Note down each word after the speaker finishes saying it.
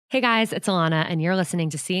Hey guys, it's Alana, and you're listening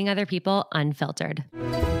to Seeing Other People Unfiltered.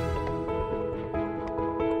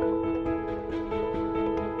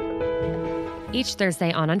 Each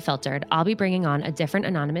Thursday on Unfiltered, I'll be bringing on a different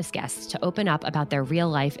anonymous guest to open up about their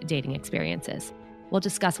real-life dating experiences. We'll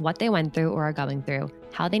discuss what they went through or are going through,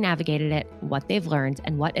 how they navigated it, what they've learned,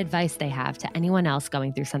 and what advice they have to anyone else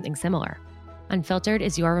going through something similar. Unfiltered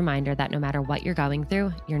is your reminder that no matter what you're going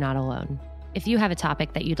through, you're not alone. If you have a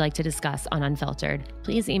topic that you'd like to discuss on Unfiltered,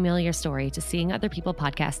 please email your story to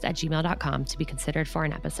seeingotherpeoplepodcast@gmail.com to be considered for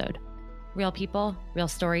an episode. Real people, real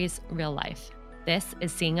stories, real life. This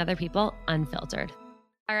is Seeing Other People Unfiltered.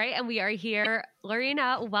 All right, and we are here.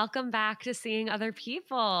 Lorena, welcome back to Seeing Other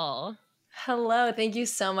People. Hello, thank you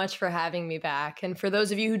so much for having me back. And for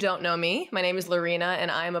those of you who don't know me, my name is Lorena,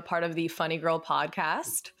 and I am a part of the Funny Girl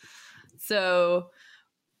podcast. So,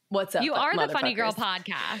 what's up? You are the Funny Girl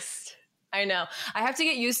podcast. I know. I have to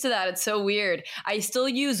get used to that. It's so weird. I still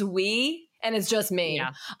use we, and it's just me.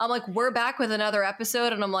 Yeah. I'm like, we're back with another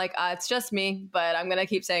episode, and I'm like, it's just me, but I'm going to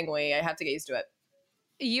keep saying we. I have to get used to it.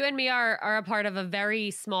 You and me are a part of a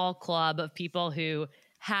very small club of people who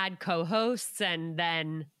had co-hosts and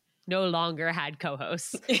then no longer had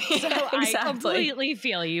co-hosts. Yeah, so exactly. I completely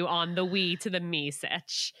feel you on the we to the me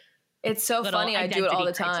sitch. It's so funny. I do it all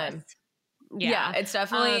the time. Crisis. Yeah, it's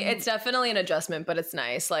definitely an adjustment, but it's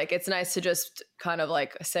nice. Like, it's nice to just kind of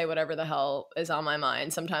like say whatever the hell is on my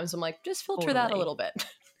mind. Sometimes I'm like, just filter that a little bit.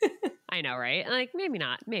 I know, right? Like, maybe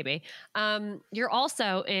not, maybe. You're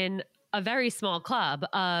also in a very small club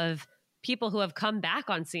of people who have come back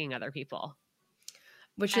on Seeing Other People.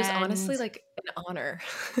 Which is honestly like an honor.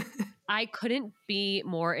 I couldn't be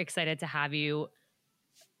more excited to have you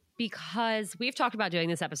because we've talked about doing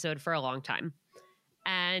this episode for a long time.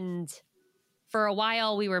 And for a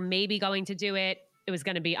while, we were maybe going to do it. It was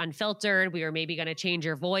going to be unfiltered. We were maybe going to change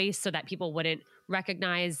your voice so that people wouldn't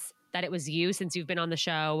recognize that it was you since you've been on the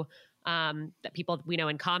show, that people we know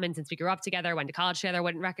in common since we grew up together, went to college together,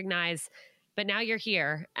 wouldn't recognize. But now you're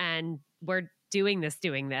here and we're doing this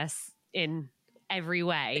in every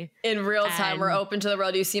way. In real time, we're open to the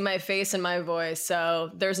world. You see my face and my voice. So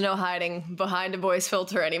there's no hiding behind a voice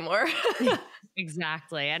filter anymore.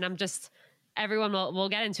 Exactly. And I'm just... Everyone we'll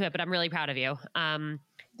get into it, but I'm really proud of you.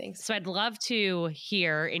 Thanks. So I'd love to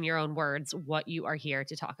hear in your own words what you are here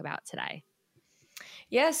to talk about today.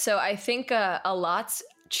 Yeah, so I think a lot's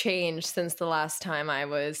changed since the last time I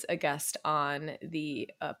was a guest on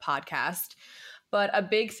the podcast. But a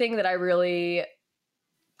big thing that I really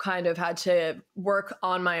kind of had to work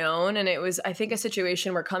on my own, and it was, I think, a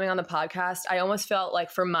situation where coming on the podcast, I almost felt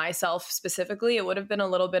like for myself specifically, it would have been a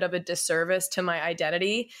little bit of a disservice to my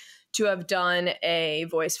identity to have done a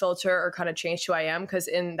voice filter or kind of changed who I am. Because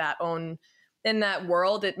in that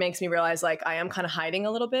world, it makes me realize like I am kind of hiding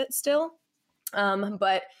a little bit still.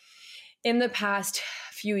 But in the past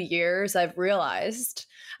few years, I've realized,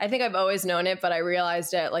 I think I've always known it, but I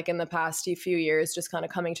realized it like in the past few years, just kind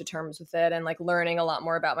of coming to terms with it and like learning a lot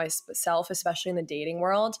more about myself, especially in the dating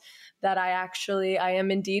world, that I am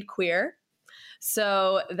indeed queer.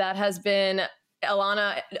 So that has been...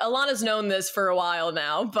 Alana's known this for a while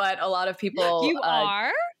now, but a lot of people... You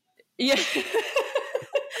are? Yeah.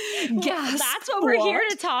 Yes. That's what we're here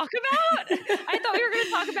to talk about? I thought we were going to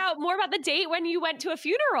talk about more about the date when you went to a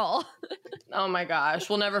funeral. Oh my gosh.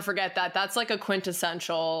 We'll never forget that. That's like a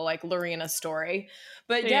quintessential like Lorena story.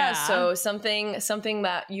 But yeah, so something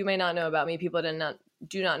that you may not know about me, people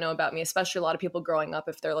do not know about me, especially a lot of people growing up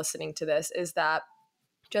if they're listening to this, is that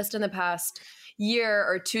just in the past year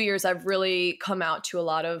or 2 years, I've really come out to a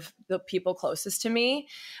lot of the people closest to me.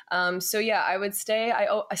 So yeah, I would say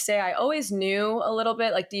I always knew a little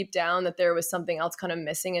bit like deep down that there was something else kind of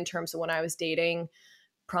missing in terms of when I was dating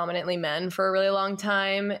prominently men for a really long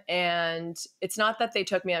time. And it's not that they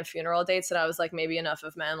took me on funeral dates and I was like, maybe enough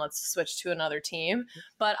of men, let's switch to another team.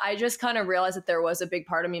 But I just kind of realized that there was a big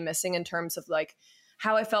part of me missing in terms of like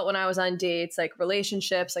how I felt when I was on dates, like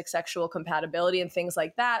relationships, like sexual compatibility and things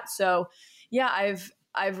like that. So yeah,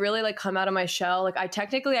 I've really like come out of my shell. Like I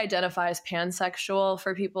technically identify as pansexual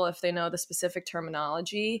for people if they know the specific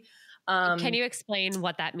terminology. Can you explain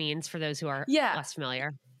what that means for those who are less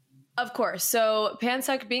familiar? Of course. So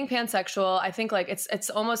being pansexual, I think like it's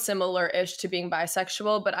almost similar-ish to being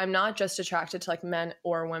bisexual, but I'm not just attracted to like men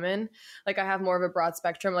or women. Like I have more of a broad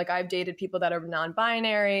spectrum. Like I've dated people that are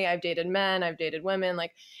non-binary. I've dated men. I've dated women.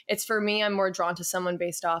 Like it's for me, I'm more drawn to someone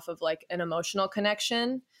based off of like an emotional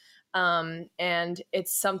connection. And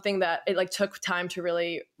it's something that it like took time to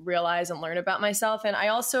really realize and learn about myself. And I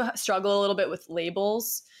also struggle a little bit with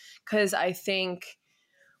labels because I think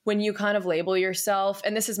when you kind of label yourself,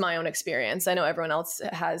 and this is my own experience, I know everyone else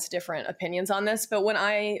has different opinions on this, but when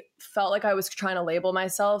I felt like I was trying to label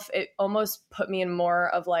myself, it almost put me in more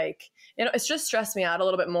of like, it's just stressed me out a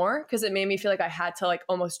little bit more, because it made me feel like I had to like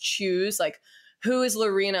almost choose like, who is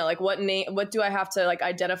Lorena? Like what do I have to like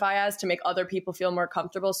identify as to make other people feel more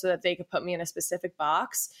comfortable so that they could put me in a specific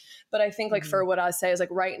box? But I think like for what I say is like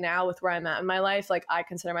right now with where I'm at in my life, like I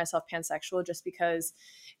consider myself pansexual just because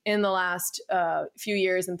in the last few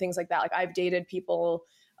years and things like that, like I've dated people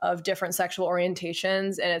of different sexual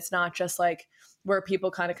orientations, and it's not just like where people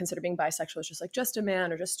kind of consider being bisexual, it's just like just a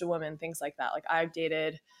man or just a woman, things like that. Like I've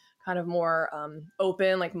dated kind of more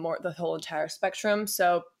open, like more the whole entire spectrum.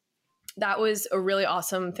 So that was a really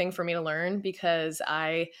awesome thing for me to learn, because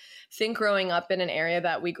I think growing up in an area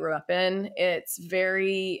that we grew up in, it's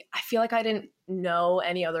very, I feel like I didn't know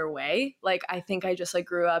any other way. Like, I think I just like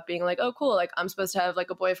grew up being like, oh, cool. Like I'm supposed to have like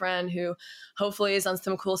a boyfriend who hopefully is on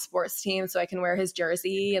some cool sports team so I can wear his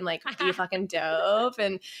jersey and like be fucking dope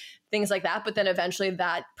and things like that. But then eventually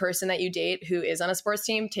that person that you date who is on a sports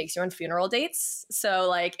team takes you on funeral dates. So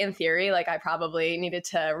like in theory, like I probably needed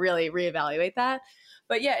to really reevaluate that.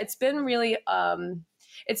 But yeah, it's been really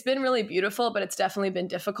beautiful, but it's definitely been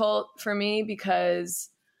difficult for me, because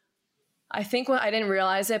I think when I didn't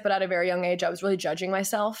realize it, but at a very young age, I was really judging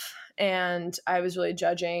myself, and I was really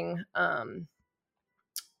judging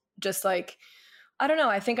just like, I don't know.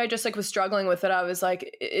 I think I just like was struggling with it. I was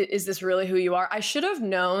like, is this really who you are? I should have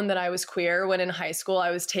known that I was queer when in high school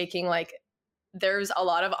I was taking like, there's a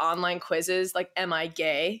lot of online quizzes, like, am I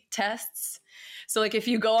gay tests. So like if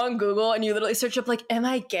you go on Google and you literally search up like, am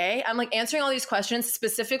I gay? I'm like answering all these questions,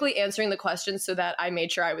 specifically answering the questions so that I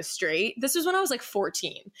made sure I was straight. This was when I was like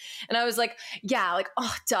 14. And I was like, yeah, like,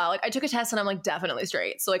 oh, duh. Like I took a test and I'm like definitely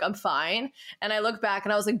straight. So like I'm fine. And I look back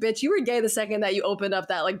and I was like, bitch, you were gay the second that you opened up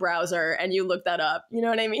that like browser and you looked that up. You know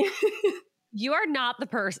what I mean? You are not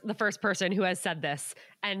the first person who has said this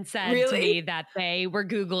and said to me that they were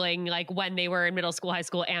Googling like when they were in middle school, high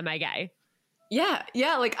school, am I gay? Yeah.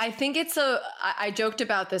 Yeah. Like, I think I joked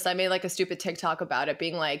about this. I made like a stupid TikTok about it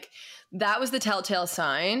being like, that was the telltale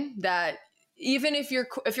sign that even if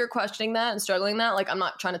you're questioning that and struggling that, like, I'm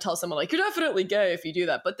not trying to tell someone like, you're definitely gay if you do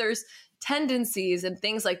that, but there's tendencies and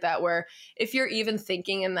things like that where if you're even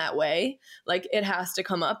thinking in that way, like it has to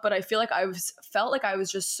come up. But I feel like felt like I was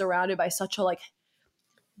just surrounded by such a, like,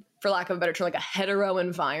 for lack of a better term, like a hetero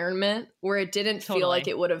environment where it didn't feel like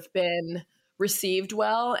it would have been received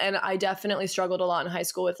well. And I definitely struggled a lot in high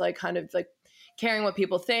school with like kind of like caring what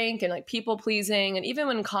people think and like people pleasing. And even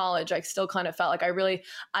when in college, I still kind of felt like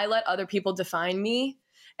I let other people define me.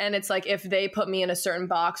 And it's like, if they put me in a certain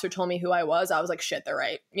box or told me who I was like, shit, they're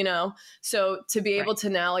right. You know? So to be able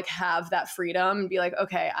to now like have that freedom and be like,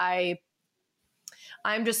 okay,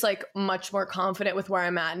 I'm just like much more confident with where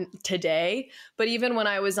I'm at today. But even when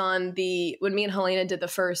I was when me and Helena did the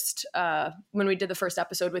first, when we did the first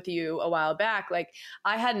episode with you a while back, like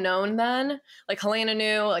I had known then, like Helena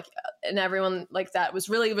knew, like, and everyone like that was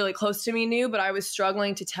really, really close to me knew, but I was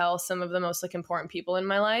struggling to tell some of the most like important people in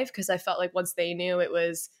my life, because I felt like once they knew, it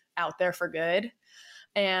was out there for good.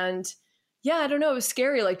 And yeah, I don't know. It was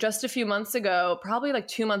scary. Like just a few months ago, probably like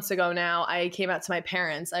 2 months ago now, I came out to my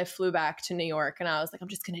parents. I flew back to New York and I was like, I'm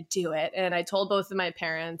just going to do it. And I told both of my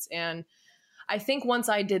parents. And I think once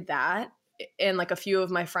I did that, and like a few of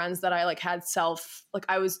my friends that I like had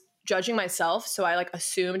I was judging myself. So I like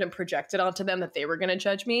assumed and projected onto them that they were going to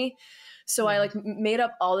judge me. So I like made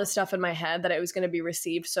up all this stuff in my head that it was going to be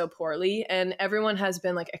received so poorly. And everyone has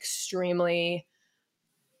been like extremely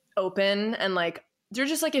open and like, they're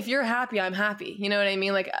just like, if you're happy, I'm happy. You know what I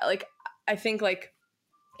mean? Like I think like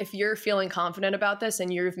if you're feeling confident about this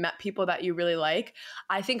and you've met people that you really like,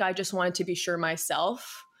 I think I just wanted to be sure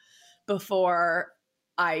myself before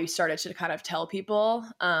I started to kind of tell people.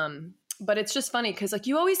 But it's just funny because like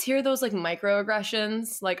you always hear those like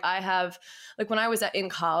microaggressions. Like I have, like when I was in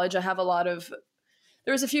college, there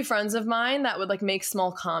was a few friends of mine that would like make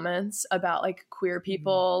small comments about like queer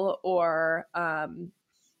people or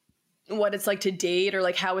what it's like to date, or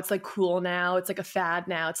like how it's like cool now. It's like a fad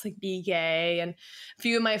now. It's like be gay. And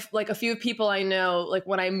a few people I know, like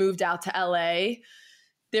when I moved out to LA,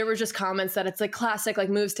 there were just comments that it's like classic, like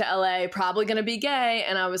moves to LA, probably going to be gay.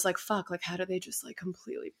 And I was like, fuck, like how do they just like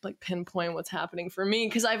completely like pinpoint what's happening for me?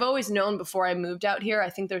 Because I've always known before I moved out here, I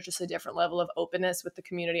think there's just a different level of openness with the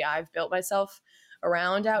community I've built myself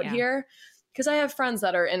around out here. Because I have friends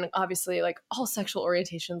that are in obviously like all sexual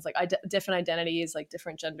orientations, like different identities, like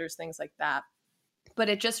different genders, things like that. But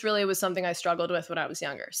it just really was something I struggled with when I was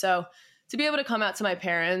younger. So to be able to come out to my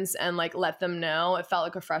parents and like let them know, it felt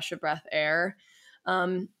like a fresh breath air.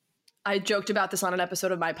 I joked about this on an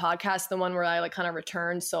episode of my podcast, the one where I like kind of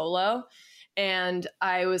returned solo. And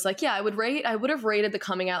I was like, yeah, I would have rated the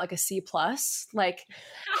coming out like a C plus. Like,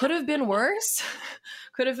 could have been worse,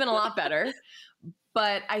 could have been a lot better.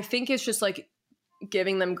 But I think it's just like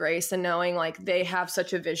giving them grace and knowing like they have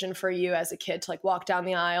such a vision for you as a kid to like walk down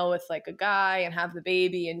the aisle with like a guy and have the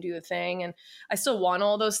baby and do the thing. And I still want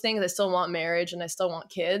all those things. I still want marriage and I still want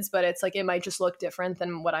kids, but it's like it might just look different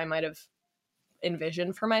than what I might have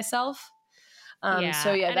envisioned for myself.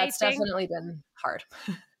 So yeah, that's definitely been hard.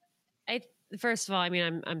 First of all, I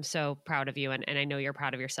mean, I'm so proud of you, and I know you're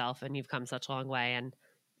proud of yourself, and you've come such a long way. And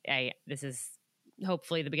this is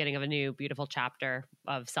hopefully the beginning of a new beautiful chapter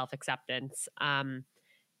of self-acceptance.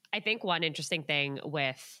 I think one interesting thing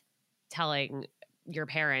with telling your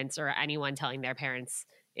parents or anyone telling their parents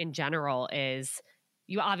in general is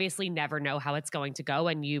you obviously never know how it's going to go,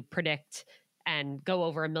 and you predict and go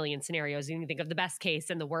over a million scenarios, and you think of the best case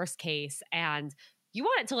and the worst case, and you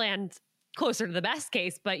want it to land closer to the best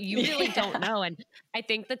case, but you really don't know. And I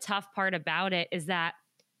think the tough part about it is that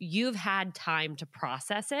you've had time to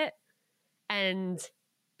process it and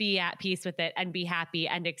be at peace with it and be happy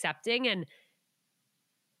and accepting. And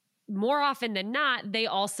more often than not, they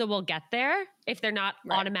also will get there if they're not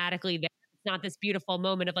automatically there. It's not this beautiful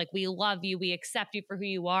moment of like, we love you, we accept you for who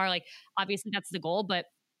you are. Like, obviously that's the goal, but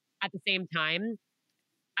at the same time,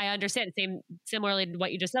 I understand similarly to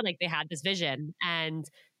what you just said, like they had this vision, and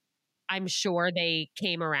I'm sure they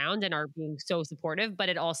came around and are being so supportive, but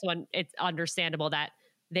it's understandable that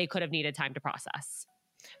they could have needed time to process.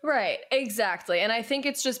 Right, exactly. And I think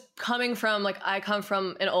it's just coming from like, I come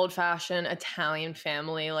from an old fashioned Italian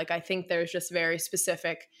family. Like, I think there's just very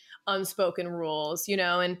specific unspoken rules, you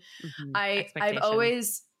know, and I've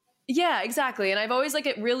always, yeah, exactly. And I've always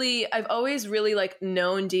really like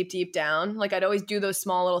known deep down, like I'd always do those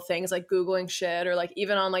small little things like Googling shit, or like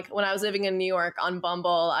even on like when I was living in New York on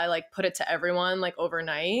Bumble, I like put it to everyone like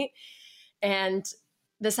overnight. And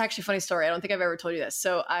this is actually a funny story. I don't think I've ever told you this.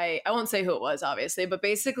 So I won't say who it was, obviously, but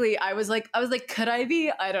basically I was like, could I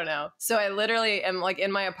be? I don't know. So I literally am like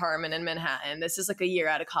in my apartment in Manhattan. This is like a year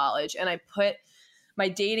out of college. And I put my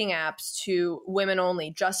dating apps to women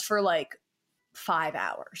only just for like 5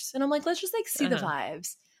 hours. And I'm like, let's just like see the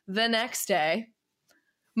vibes. The next day,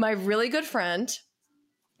 my really good friend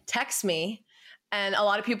texts me, and a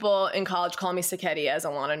lot of people in college call me Sacchetti, as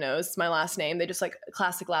Alana knows. It's my last name. They just like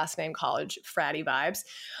classic last name, college, fratty vibes.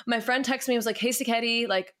 My friend texted me, was like, hey, Sacchetti,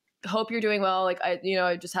 like, hope you're doing well. Like,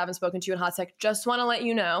 I just haven't spoken to you in hot sec. Just want to let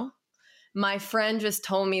you know, my friend just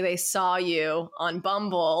told me they saw you on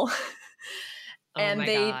Bumble and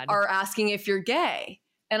they are asking if you're gay.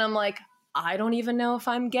 And I'm like, I don't even know if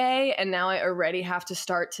I'm gay. And now I already have to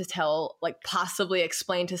start to tell, like possibly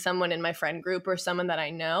explain to someone in my friend group or someone that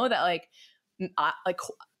I know that like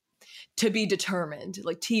to be determined,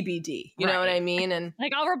 like TBD, you know what I mean? And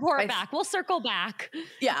like, I'll report back. We'll circle back.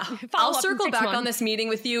 Yeah. I'll circle back on this meeting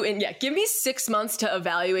with you. And yeah, give me 6 months to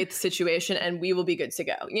evaluate the situation and we will be good to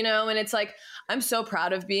go, you know? And it's like, I'm so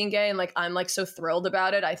proud of being gay and like, I'm like so thrilled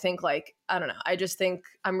about it. I think like, I don't know. I just think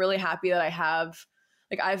I'm really happy that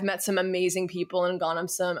I've met some amazing people and gone on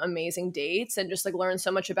some amazing dates and just like learned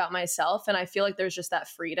so much about myself. And I feel like there's just that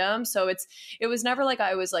freedom. So it was never like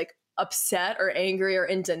I was like upset or angry or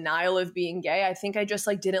in denial of being gay. I think I just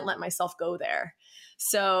like didn't let myself go there.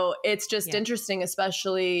 So it's just interesting,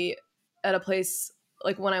 especially at a place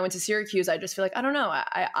like when I went to Syracuse. I just feel like, I don't know,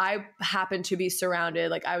 I happened to be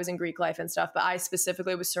surrounded, like I was in Greek life and stuff, but I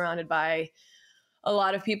specifically was surrounded by a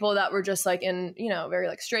lot of people that were just like in, you know, very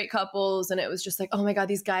like straight couples. And it was just like, oh my God,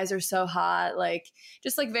 these guys are so hot. Like,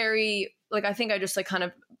 just like very, like, I think I just like kind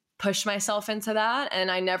of pushed myself into that. And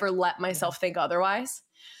I never let myself think otherwise.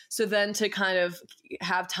 So then to kind of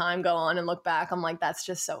have time go on and look back, I'm like, that's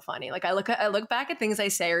just so funny. Like I look back at things I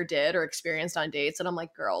say or did or experienced on dates and I'm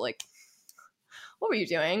like, girl, like, what were you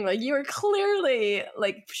doing? Like you were clearly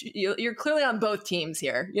like, you're clearly on both teams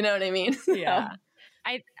here. You know what I mean? Yeah.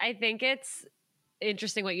 I think it's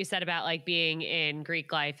interesting what you said about like being in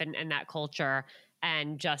Greek life and that culture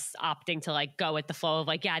and just opting to like go with the flow of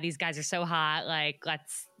like, yeah, these guys are so hot. Like,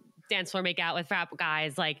 let's dance floor, make out with frat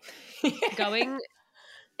guys, like going,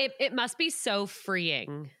 it must be so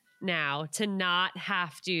freeing now to not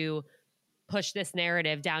have to push this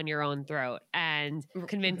narrative down your own throat and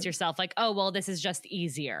convince yourself like, oh, well, this is just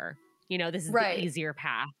easier. You know, this is the easier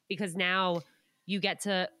path, because now you get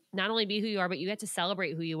to not only be who you are, but you get to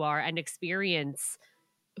celebrate who you are and experience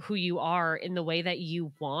who you are in the way that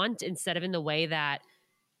you want, instead of in the way that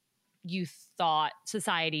you thought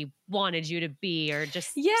society wanted you to be, or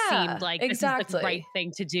just seemed like exactly. This is the right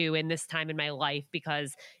thing to do in this time in my life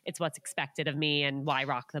because it's what's expected of me and why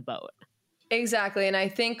rock the boat. Exactly. And I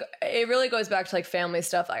think it really goes back to like family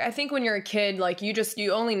stuff. Like, I think when you're a kid, like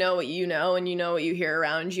you only know what you know, and you know what you hear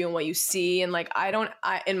around you and what you see. And like,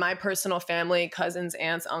 in my personal family, cousins,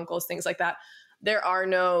 aunts, uncles, things like that, there are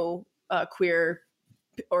no queer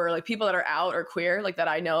or like people that are out or queer, like that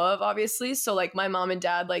I know of, obviously. So like my mom and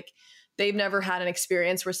dad, like they've never had an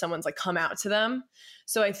experience where someone's like come out to them.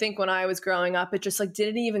 So I think when I was growing up, it just like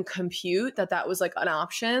didn't even compute that was like an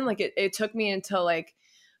option. Like it took me until like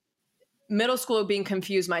middle school being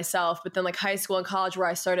confused myself, but then like high school and college where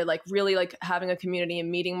I started like really like having a community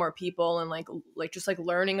and meeting more people and like just like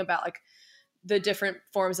learning about like the different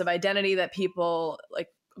forms of identity that people like,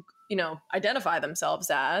 you know, identify themselves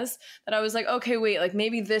as, that I was like, okay, wait, like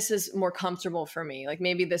maybe this is more comfortable for me. Like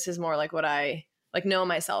maybe this is more like what I like know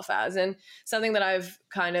myself as. And something that I've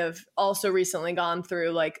kind of also recently gone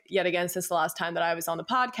through, like yet again, since the last time that I was on the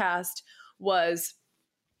podcast, was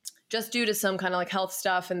just due to some kind of like health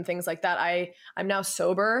stuff and things like that, I'm now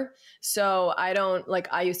sober. So I don't like,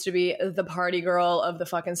 I used to be the party girl of the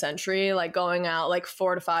fucking century, like going out like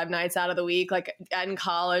 4 to 5 nights out of the week, like in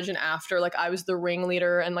college and after, like I was the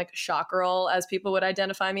ringleader and like shot girl, as people would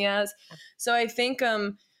identify me as. So I think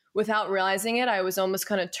without realizing it, I was almost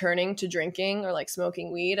kind of turning to drinking or like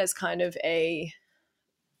smoking weed as kind of a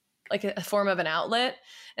form of an outlet.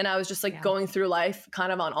 And I was just like going through life kind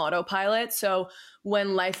of on autopilot. So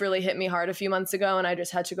when life really hit me hard a few months ago and I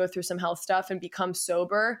just had to go through some health stuff and become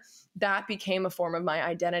sober, that became a form of my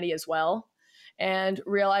identity as well. And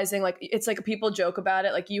realizing like, it's like people joke about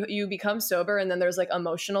it, like you become sober and then there's like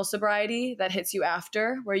emotional sobriety that hits you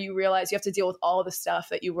after, where you realize you have to deal with all the stuff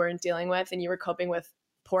that you weren't dealing with and you were coping with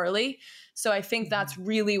poorly. So I think that's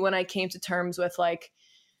really when I came to terms with like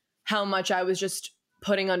how much I was just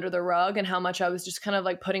putting under the rug and how much I was just kind of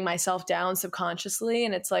like putting myself down subconsciously.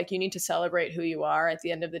 And it's like, you need to celebrate who you are at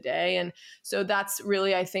the end of the day. And so that's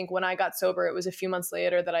really, I think when I got sober, it was a few months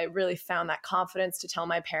later that I really found that confidence to tell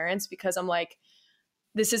my parents, because I'm like,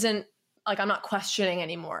 this isn't like, I'm not questioning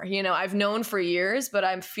anymore. You know, I've known for years, but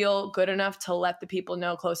I feel good enough to let the people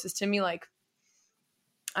know closest to me, like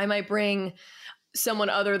I might bring someone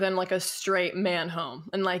other than like a straight man home,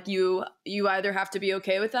 and like you either have to be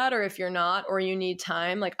okay with that, or if you're not, or you need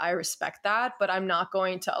time, like I respect that, but I'm not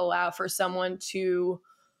going to allow for someone to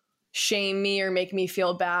shame me or make me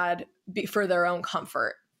feel bad for their own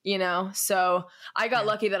comfort, you know? So I got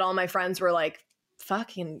lucky that all my friends were like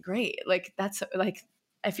fucking great, like that's like,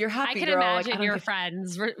 if you're happy, I can girl, imagine like, your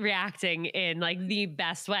friends reacting in like the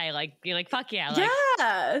best way, like being like, fuck yeah, like,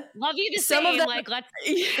 yeah, love you the some same, of them, like let's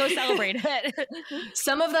go celebrate it.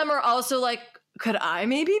 Some of them are also like, could I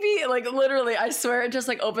maybe be, like, literally, I swear it just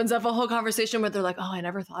like opens up a whole conversation where they're like, oh, I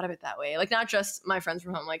never thought of it that way. Like not just my friends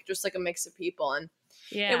from home, like just like a mix of people. And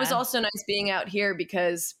it was also nice being out here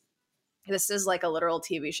because this is like a literal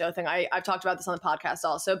TV show thing. I've talked about this on the podcast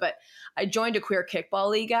also, but I joined a queer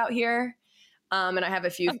kickball league out here. And I have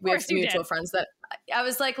we have mutual friends that I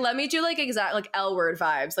was like, let me do like exact like L Word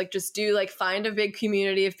vibes, like just do like find a big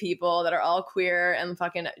community of people that are all queer and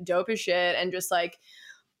fucking dope as shit, and just like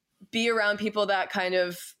be around people that kind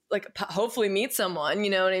of like hopefully meet someone, you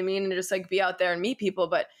know what I mean, and just like be out there and meet people.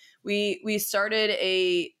 But we started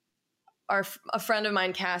a friend of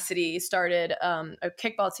mine, Cassidy, started a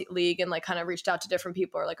kickball league and like kind of reached out to different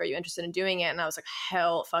people, or like, are you interested in doing it? And I was like,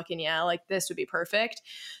 hell fucking yeah, like this would be perfect.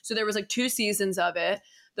 So there was like 2 seasons of it.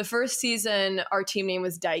 The first season, our team name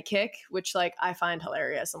was Die Kick, which like I find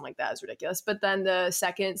hilarious. I'm like, that is ridiculous. But then the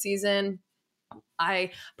second season,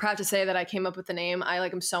 I proud to say that I came up with the name. I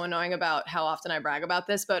like, I'm so annoying about how often I brag about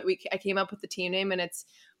this, but I came up with the team name, and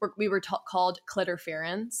we were called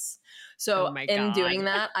Clitterference. So in doing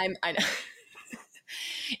that, I know.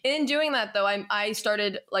 In doing that though, I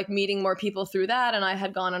started like meeting more people through that, and I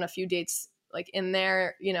had gone on a few dates like in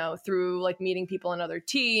there, you know, through like meeting people in other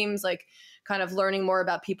teams, like kind of learning more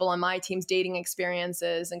about people on my team's dating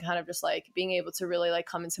experiences, and kind of just like being able to really like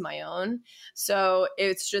come into my own. So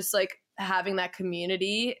it's just like having that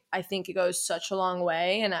community, I think it goes such a long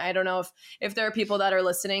way. And I don't know if there are people that are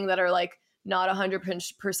listening that are like not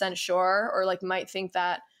 100% sure, or like might think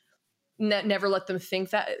that never let them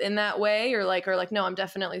think that in that way, or like no, I'm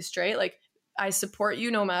definitely straight. Like I support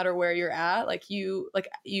you no matter where you're at. Like you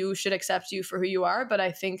should accept you for who you are. But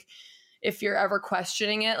I think if you're ever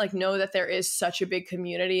questioning it, like know that there is such a big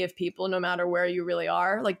community of people no matter where you really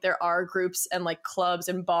are. Like there are groups and like clubs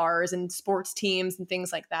and bars and sports teams and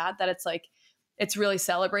things like that it's like, it's really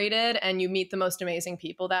celebrated, and you meet the most amazing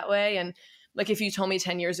people that way. And like if you told me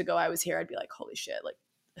 10 years ago I was here, I'd be like, holy shit, like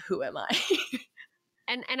who am I?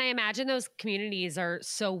 And I imagine those communities are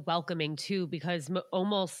so welcoming too, because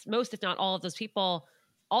almost most, if not all of those people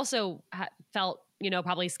also felt,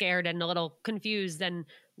 probably scared and a little confused and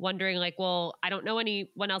wondering like, well, I don't know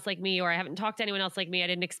anyone else like me, or I haven't talked to anyone else like me. I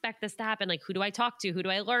didn't expect this to happen. Like, who do I talk to? Who do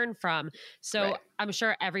I learn from? So Right. I'm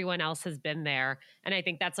sure everyone else has been there. And I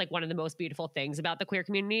think that's like one of the most beautiful things about the queer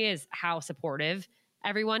community is how supportive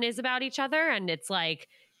everyone is about each other. And it's like,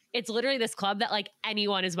 it's literally this club that like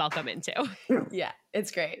anyone is welcome into. Yeah,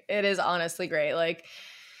 it's great. It is honestly great. Like,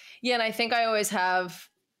 yeah, and I think I always have,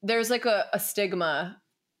 there's like a stigma,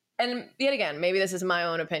 and yet again, maybe this is my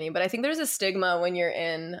own opinion, but I think there's a stigma when you're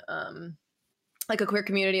in like a queer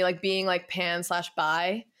community, like being like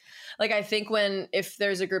pan/bi. Like, I think if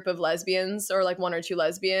there's a group of lesbians or like one or two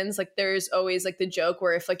lesbians, like there's always like the joke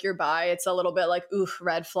where if like you're bi, it's a little bit like, oof,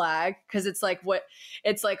 red flag. Cause it's like,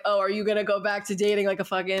 oh, are you going to go back to dating like a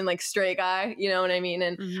fucking like straight guy? You know what I mean?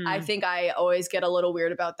 And I think I always get a little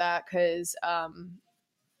weird about that. Cause,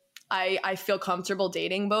 I feel comfortable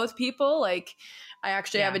dating both people. Like, I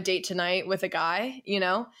actually have a date tonight with a guy,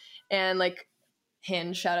 and like,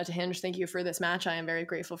 Hinge, shout out to Hinge. Thank you for this match. I am very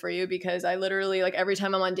grateful for you, because I literally, like, every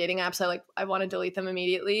time I'm on dating apps, I want to delete them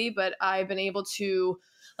immediately. But I've been able to,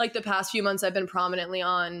 like, the past few months, I've been prominently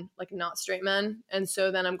on like not straight men. And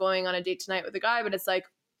so then I'm going on a date tonight with a guy, but it's like,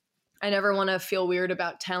 I never want to feel weird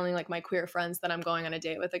about telling like my queer friends that I'm going on a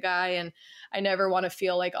date with a guy. And I never want to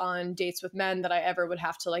feel like on dates with men that I ever would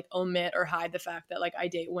have to like omit or hide the fact that like I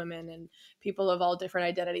date women and people of all different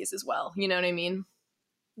identities as well. You know what I mean?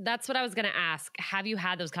 That's what I was going to ask. Have you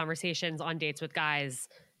had those conversations on dates with guys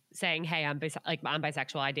saying, hey, I'm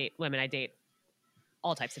bisexual. I date women. I date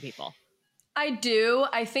all types of people. I do.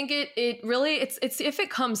 I think it really, it's if it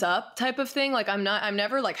comes up type of thing. Like, I'm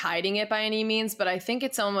never like hiding it by any means, but I think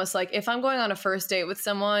it's almost like if I'm going on a first date with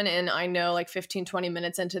someone and I know like 15, 20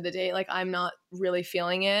 minutes into the date, like I'm not really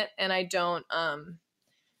feeling it. And I don't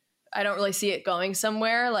really see it going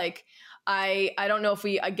somewhere. Like, I don't know if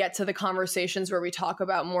we get to the conversations where we talk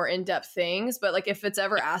about more in-depth things, but like if it's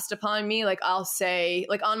ever asked upon me, like I'll say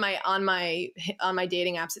like on my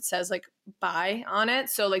dating apps, it says like bi on it.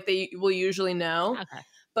 So like they will usually know. Okay.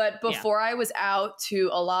 But before I was out to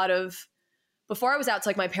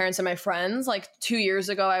like my parents and my friends, like 2 years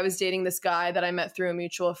ago, I was dating this guy that I met through a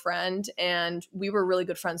mutual friend, and we were really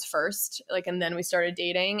good friends first, like, and then we started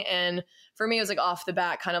dating. And for me, it was like off the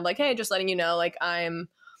bat, kind of like, hey, just letting you know, like I'm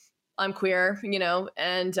queer,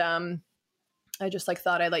 and I just like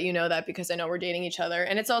thought I'd let you know that because I know we're dating each other.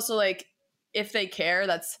 And it's also like, if they care,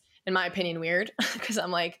 that's in my opinion weird, because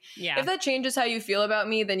I'm like, if that changes how you feel about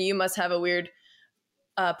me, then you must have a weird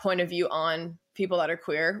point of view on people that are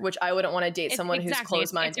queer, which I wouldn't want to date someone who's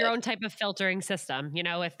closed-minded. It's your own type of filtering system.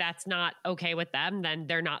 If that's not okay with them, then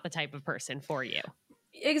they're not the type of person for you.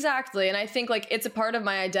 Exactly. And I think like it's a part of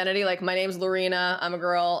my identity. Like, my name's Lorena. I'm a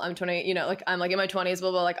girl. I'm 20, like I'm like in my 20s,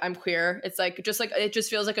 blah, blah, like I'm queer. It's like it just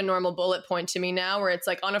feels like a normal bullet point to me now, where it's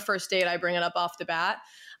like on a first date, I bring it up off the bat.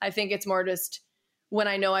 I think it's more just when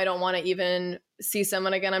I know I don't want to even see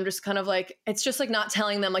someone again, I'm just kind of like, it's just like not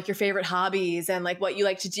telling them like your favorite hobbies and like what you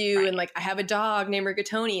like to do. Right. And like, I have a dog named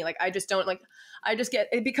Rigatoni. Like, I just don't like,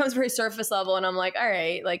 it becomes very surface level, and I'm like, all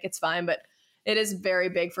right, like it's fine. But it is very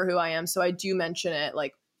big for who I am. So I do mention it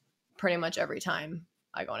like pretty much every time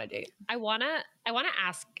I go on a date. I want to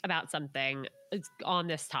ask about something on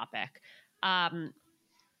this topic.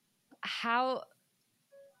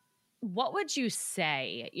 What would you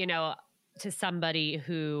say, to somebody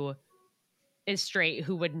who is straight,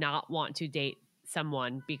 who would not want to date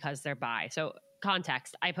someone because they're bi? So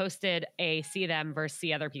context, I posted a see them versus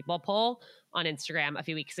see other people poll on Instagram a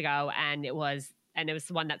few weeks ago, and it was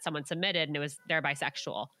one that someone submitted, and it was they're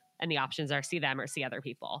bisexual, and the options are see them or see other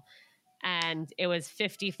people. And it was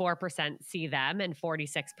 54% see them and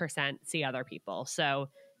 46% see other people. So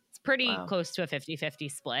it's pretty close to a 50-50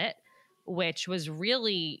 split, which was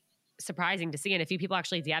really surprising to see. And a few people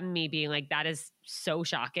actually DM'd me being like, that is so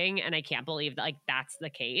shocking, and I can't believe that like that's the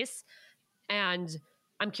case. And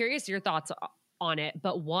I'm curious your thoughts on it.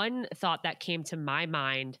 But one thought that came to my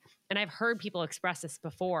mind, and I've heard people express this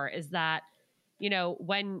before, is that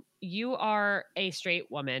when you are a straight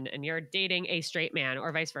woman and you're dating a straight man,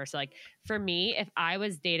 or vice versa, like for me, if I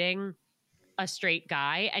was dating a straight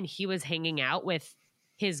guy and he was hanging out with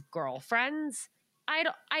his girlfriends,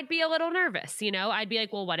 I'd be a little nervous, I'd be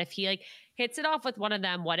like, well, what if he like hits it off with one of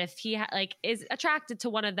them? What if he like is attracted to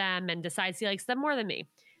one of them and decides he likes them more than me?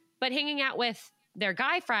 But hanging out with their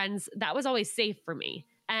guy friends, that was always safe for me.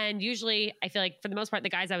 And usually I feel like for the most part, the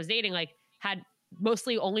guys I was dating like had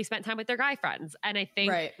mostly only spent time with their guy friends. And I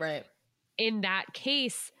think right. in that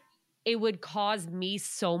case, it would cause me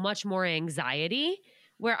so much more anxiety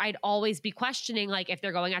where I'd always be questioning, like, if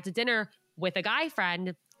they're going out to dinner with a guy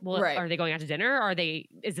friend, well, Right. are they going out to dinner?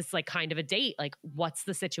 Is this like kind of a date? Like, what's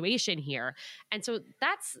the situation here? And so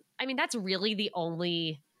that's really the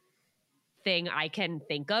only thing I can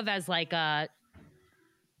think of as like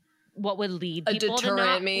what would lead A people to deterrent,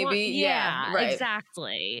 not maybe. want, Yeah, right.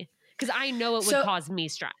 exactly. Because I know it would cause me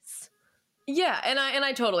stress. Yeah, and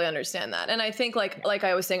I totally understand that. And I think like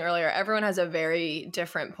I was saying earlier, everyone has a very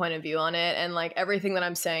different point of view on it. And like everything that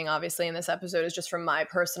I'm saying, obviously, in this episode is just from my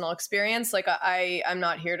personal experience. Like I'm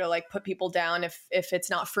not here to like put people down if it's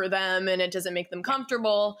not for them and it doesn't make them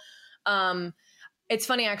comfortable. It's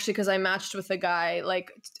funny actually, because I matched with a guy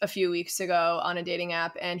like a few weeks ago on a dating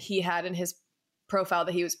app, and he had in his profile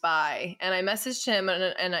that he was bi, and I messaged him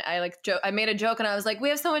and I made a joke and I was like, we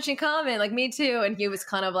have so much in common, like me too. And he was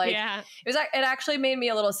kind of like, it actually made me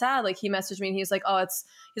a little sad. Like he messaged me and he was like,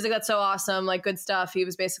 he's like, that's so awesome, like good stuff. He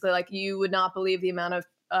was basically like, you would not believe the amount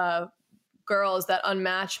of girls that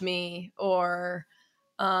unmatch me or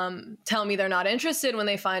tell me they're not interested when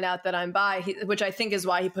they find out that I'm bi, which I think is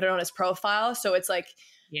why he put it on his profile. So it's like,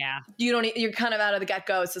 you're kind of out of the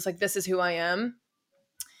get-go. It's just like, this is who I am.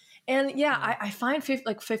 And I find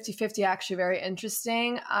 50-50 actually very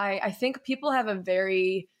interesting. I think people have a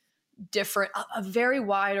very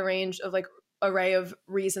wide range of like array of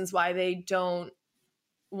reasons why they don't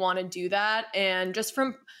want to do that. And just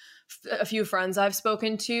from a few friends I've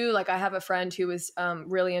spoken to, like I have a friend who was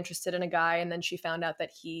really interested in a guy, and then she found out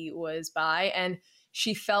that he was bi, and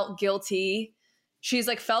she felt guilty. She's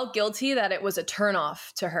like felt guilty that it was a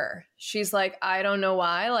turnoff to her. She's like, I don't know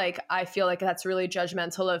why. Like, I feel like that's really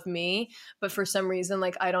judgmental of me, but for some reason,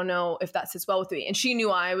 like, I don't know if that sits well with me. And she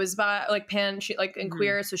knew I was bi, like pan, she like and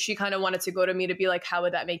queer. So she kind of wanted to go to me to be like, how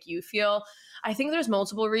would that make you feel? I think there's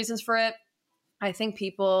multiple reasons for it. I think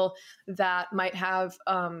people that might have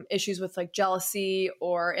issues with like jealousy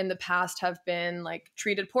or in the past have been like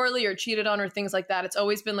treated poorly or cheated on or things like that. It's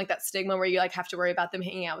always been like that stigma where you like have to worry about them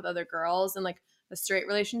hanging out with other girls and like a straight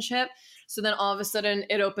relationship. So then all of a sudden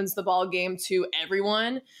it opens the ball game to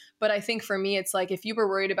everyone. But I think for me, it's like if you were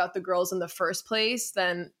worried about the girls in the first place,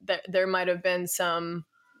 then there might have been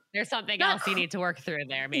there's something else you need to work through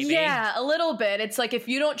there, maybe. Yeah, a little bit. It's like if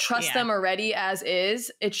you don't trust them already as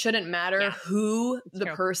is, it shouldn't matter who the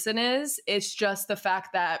person is. It's just the fact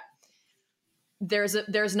that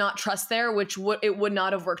there's not trust there, which it would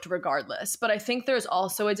not have worked regardless. But I think there's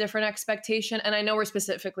also a different expectation. And I know we're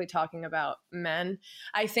specifically talking about men.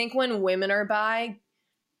 I think when women are bi,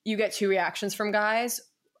 you get two reactions from guys,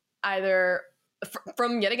 either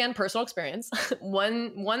from yet again personal experience.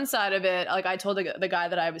 one side of it, like I told the guy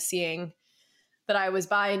that I was seeing that I was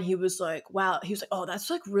bi, and he was like, wow, he was like, oh, that's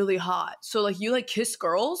like really hot. So like you like kiss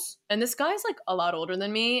girls? And this guy's like a lot older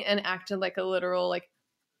than me and acted like a literal like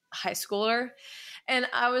high schooler. And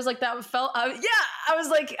I was like, I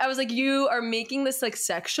was like, you are making this like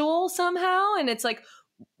sexual somehow. And it's like,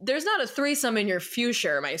 there's not a threesome in your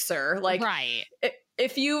future, my sir. Like, right.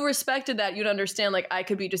 If you respected that, you'd understand, like, I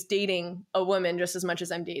could be just dating a woman just as much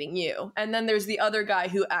as I'm dating you. And then there's the other guy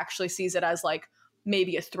who actually sees it as like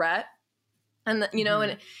maybe a threat. And you know,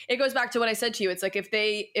 and it goes back to what I said to you. It's like if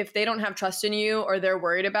they don't have trust in you, or they're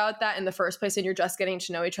worried about that in the first place, and you're just getting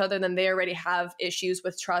to know each other, then they already have issues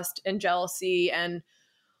with trust and jealousy and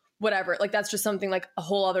whatever. Like that's just something like a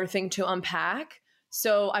whole other thing to unpack.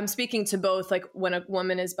 So I'm speaking to both, like when a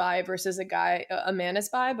woman is bi versus a man is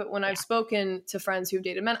bi. But when I've spoken to friends who've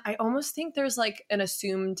dated men, I almost think there's like an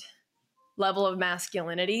assumed level of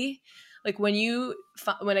masculinity. Like when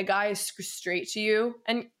a guy is straight to you,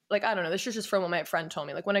 and like, I don't know, this is just from what my friend told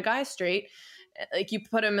me. Like when a guy is straight, like you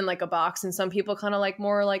put him in like a box, and some people kind of like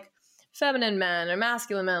more like feminine men or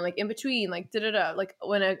masculine men, like in between, like da-da-da. Like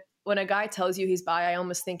when a guy tells you he's bi, I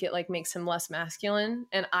almost think it like makes him less masculine.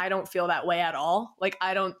 And I don't feel that way at all. Like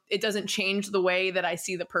it doesn't change the way that I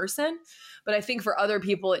see the person. But I think for other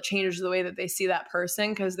people, it changes the way that they see that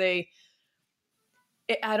person, because I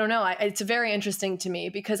don't know. It's very interesting to me,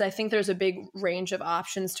 because I think there's a big range of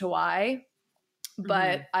options to why.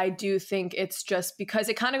 But I do think it's just because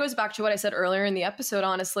it kind of goes back to what I said earlier in the episode,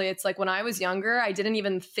 honestly. It's like when I was younger, I didn't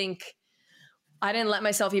let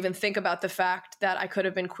myself even think about the fact that I could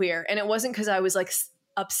have been queer. And it wasn't because I was like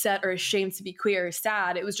upset or ashamed to be queer or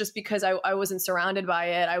sad. It was just because I wasn't surrounded by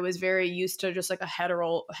it. I was very used to just like a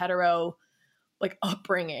hetero like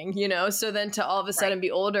upbringing, you know? So then to all of a sudden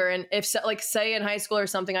be older, and if like say in high school or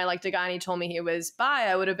something, I liked a guy and he told me he was bi,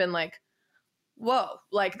 I would have been like, whoa,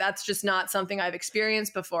 like that's just not something I've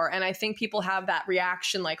experienced before. And I think people have that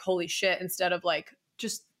reaction like, holy shit, instead of like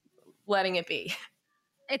just letting it be.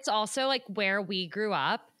 It's also like where we grew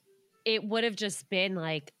up. it would have just been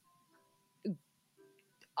like,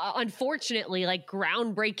 unfortunately, like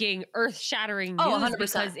groundbreaking, earth-shattering news 100%.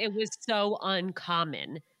 because it was so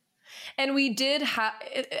uncommon. And we did have,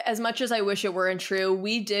 as much as I wish it weren't true,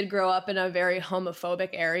 we did grow up in a very homophobic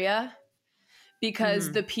area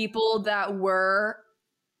because the people that were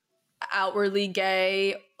outwardly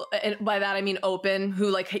gay, and by that I mean open, who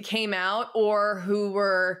like came out or who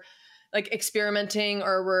were like experimenting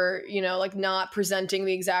or were, you know, like not presenting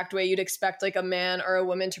the exact way you'd expect like a man or a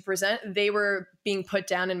woman to present, they were being put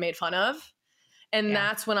down and made fun of. And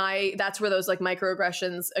that's where those like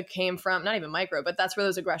microaggressions came from. Not even micro, but that's where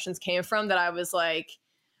those aggressions came from, that I was like,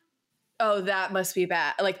 oh, that must be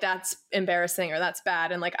bad. Like, that's embarrassing or that's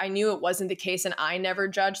bad. And like, I knew it wasn't the case, and I never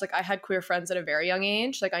judged. Like, I had queer friends at a very young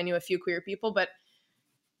age. Like, I knew a few queer people, but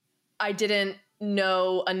I didn't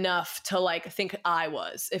know enough to like think I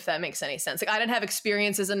was, if that makes any sense. Like, I didn't have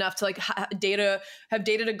experiences enough to like have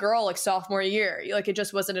dated a girl like sophomore year. Like, it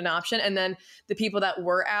just wasn't an option. And then the people that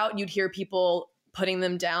were out, you'd hear people putting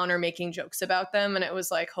them down or making jokes about them. And it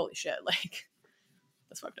was like, holy shit, like,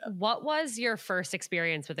 that's fucked up. What was your first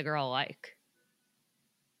experience with a girl like?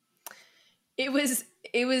 It was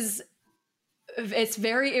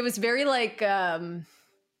very like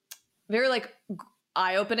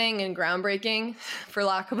eye-opening and groundbreaking, for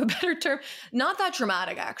lack of a better term. Not that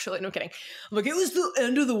dramatic, actually. No kidding. Like, it was the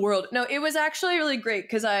end of the world. No, it was actually really great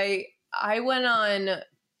because I went on,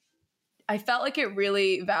 I felt like it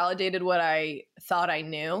really validated what I thought I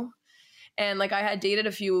knew. And like, I had dated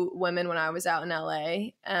a few women when I was out in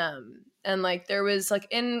LA. And like, there was like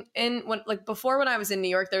before, when I was in New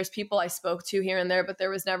York, there's people I spoke to here and there, but there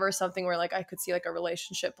was never something where like I could see like a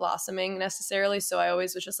relationship blossoming necessarily. So I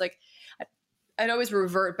always was just like, I'd always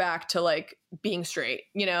revert back to like being straight,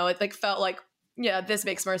 you know. It like felt like, yeah, this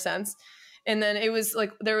makes more sense. And then it was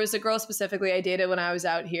like, there was a girl specifically I dated when I was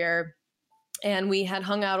out here, and we had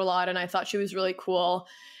hung out a lot, and I thought she was really cool.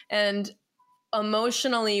 And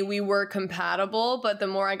emotionally, we were compatible, but the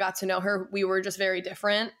more I got to know her, we were just very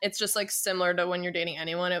different. It's just like similar to when you're dating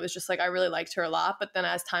anyone. It was just like, I really liked her a lot. But then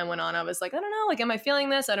as time went on, I was like, I don't know, like, am I feeling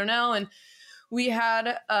this? I don't know. And we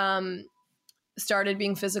had started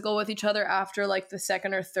being physical with each other after like the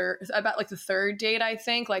second or third, about like the third date, I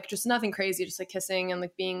think, like just nothing crazy, just like kissing and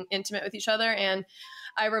like being intimate with each other. And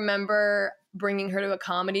I remember bringing her to a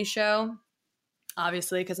comedy show,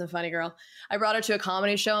 obviously, because I'm a funny girl. I brought her to a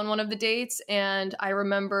comedy show on one of the dates, and I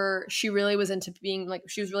remember she really was into being like,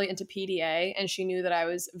 she was really into PDA, and she knew that I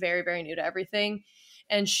was very, very new to everything.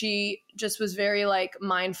 And she just was very like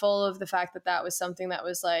mindful of the fact that that was something that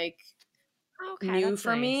was like new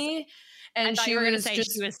for me. And I thought she you were going to was say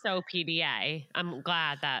just, she was so PDA. I'm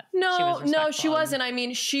glad that she wasn't. I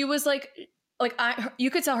mean, she was like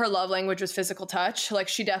you could tell her love language was physical touch. Like,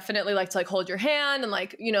 she definitely liked to like hold your hand and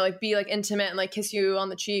like, you know, like be like intimate and like kiss you on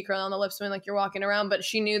the cheek or on the lips when like you're walking around. But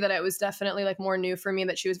she knew that it was definitely like more new for me,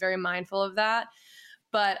 that she was very mindful of that.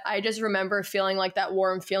 But I just remember feeling like that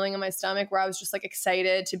warm feeling in my stomach where I was just like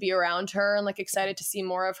excited to be around her and like excited to see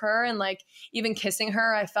more of her. And like, even kissing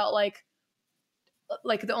her, I felt like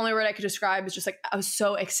the only word I could describe is just like, I was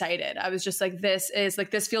so excited. I was just like, this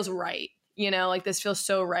feels right. You know, like, this feels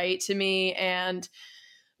so right to me. And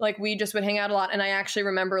like, we just would hang out a lot. And I actually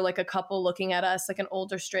remember like a couple looking at us, like an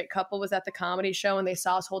older straight couple was at the comedy show, and they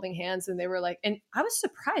saw us holding hands, and they were like, and I was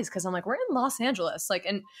surprised because I'm like, we're in Los Angeles, like,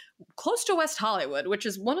 and close to West Hollywood, which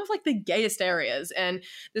is one of like the gayest areas. And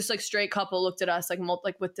this like straight couple looked at us like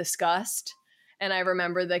with disgust. And I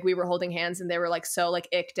remember like we were holding hands, and they were like so like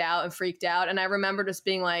icked out and freaked out. And I remember just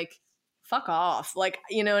being like, fuck off. Like,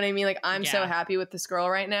 you know what I mean? Like, I'm so happy with this girl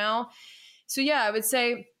right now. So yeah, I would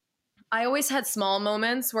say I always had small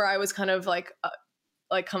moments where I was kind of like,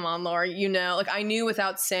 come on, Laura, you know, like, I knew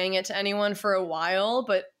without saying it to anyone for a while,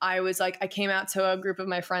 but I was like, I came out to a group of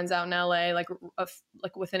my friends out in LA, like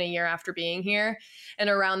within a year after being here. And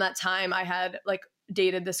around that time I had like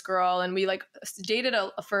dated this girl, and we like dated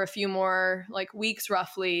for a few more like weeks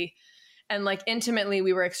roughly. And like intimately,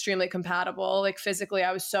 we were extremely compatible. Like physically,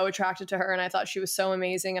 I was so attracted to her, and I thought she was so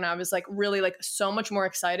amazing. And I was like really like so much more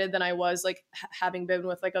excited than I was like having been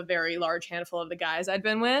with like a very large handful of the guys I'd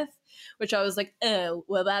been with, which I was like, oh,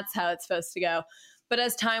 well, that's how it's supposed to go. But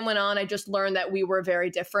as time went on, I just learned that we were very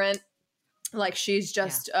different. Like, she's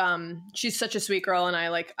just, she's such a sweet girl, and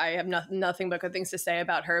I have nothing but good things to say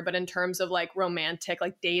about her. But in terms of like romantic,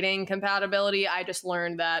 like dating compatibility, I just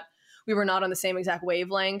learned that we were not on the same exact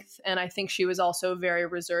wavelength. And I think she was also very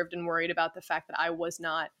reserved and worried about the fact that I was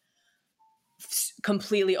not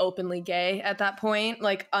completely openly gay at that point.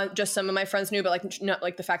 Like, just some of my friends knew, but like, not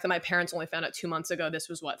like the fact that my parents only found out 2 months ago. This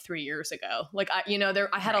was 3 years ago. Like, I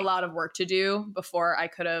had a lot of work to do before I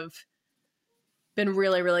could have been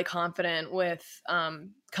really, really confident with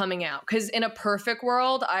coming out. Because in a perfect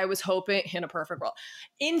world, I was hoping,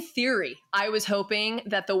 in theory, I was hoping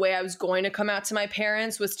that the way I was going to come out to my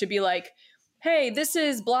parents was to be like, hey, this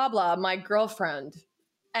is blah, blah, my girlfriend,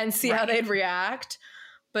 and see how they'd react.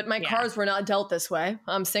 But my cards were not dealt this way.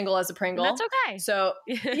 I'm single as a Pringle. And that's okay. So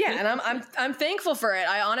yeah, and I'm thankful for it.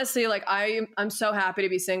 I honestly, like, I'm so happy to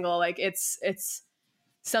be single. Like, it's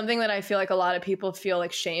something that I feel like a lot of people feel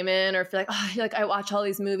like shame in, or feel like, oh, like I watch all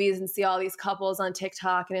these movies and see all these couples on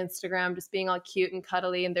TikTok and Instagram just being all cute and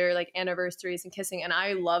cuddly and their like anniversaries and kissing. And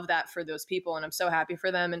I love that for those people. And I'm so happy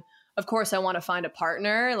for them. And of course I want to find a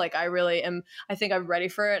partner. Like I really am. I think I'm ready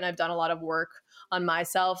for it. And I've done a lot of work on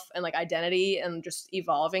myself and like identity and just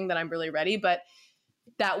evolving that I'm really ready. But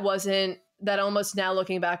that almost now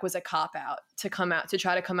looking back was a cop out to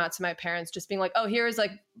try to come out to my parents, just being like, oh, here's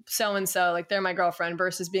like so-and-so, like they're my girlfriend,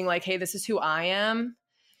 versus being like, hey, this is who I am.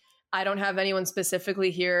 I don't have anyone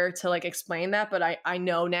specifically here to like explain that, but I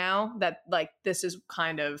know now that like, this is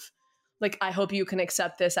kind of like, I hope you can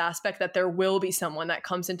accept this aspect that there will be someone that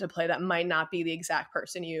comes into play that might not be the exact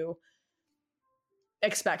person you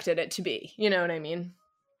expected it to be. You know what I mean?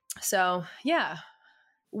 So yeah.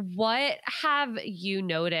 What have you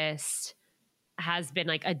noticed has been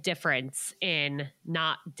like a difference in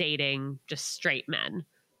not dating just straight men?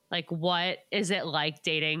 Like, what is it like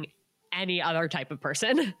dating any other type of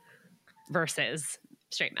person versus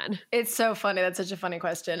straight men? It's so funny. That's such a funny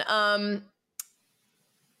question.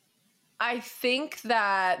 I think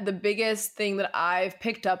that the biggest thing that I've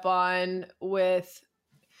picked up on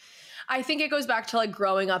I think it goes back to like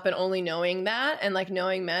growing up and only knowing that and like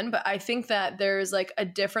knowing men. But I think that there's like a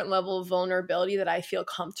different level of vulnerability that I feel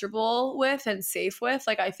comfortable with and safe with.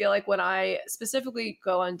 Like, I feel like when I specifically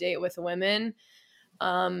go on date with women,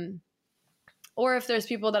 or if there's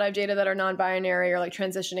people that I've dated that are non-binary or like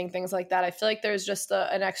transitioning, things like that, I feel like there's just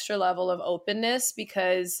an extra level of openness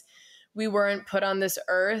because we weren't put on this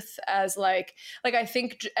earth as like I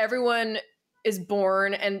think everyone is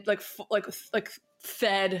born and like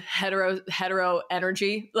fed hetero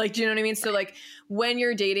energy. Like, do you know what I mean? So like when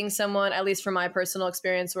you're dating someone, at least from my personal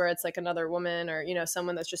experience, where it's like another woman or, you know,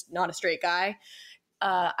 someone that's just not a straight guy,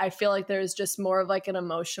 I feel like there's just more of like an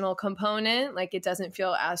emotional component. Like it doesn't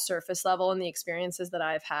feel as surface level in the experiences that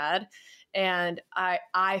I've had. And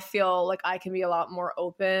I feel like I can be a lot more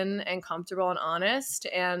open and comfortable and honest.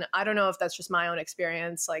 And I don't know if that's just my own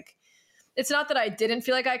experience. Like, it's not that I didn't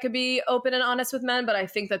feel like I could be open and honest with men, but I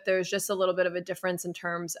think that there's just a little bit of a difference in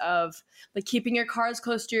terms of like keeping your cards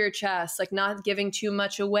close to your chest, like not giving too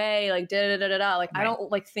much away, like da-da-da-da-da. Like, right. I don't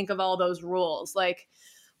like think of all those rules. Like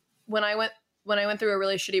when I went through a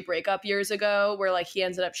really shitty breakup years ago where like he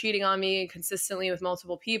ended up cheating on me consistently with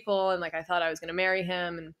multiple people. And like, I thought I was going to marry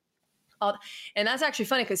him and that's actually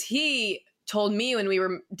funny because he told me when we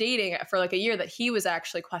were dating for like a year that he was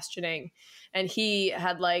actually questioning and he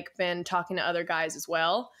had like been talking to other guys as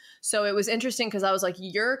well. So it was interesting because I was like,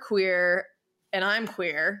 you're queer and I'm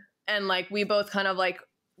queer. And like, we both kind of like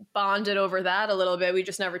bonded over that a little bit. We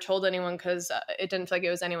just never told anyone because it didn't feel like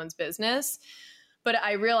it was anyone's business. But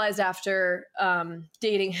I realized after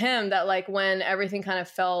dating him that like when everything kind of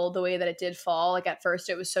fell the way that it did fall, like at first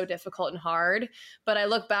it was so difficult and hard. But I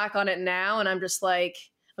look back on it now and I'm just like,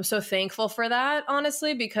 I'm so thankful for that,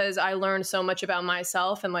 honestly, because I learned so much about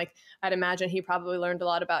myself. And like, I'd imagine he probably learned a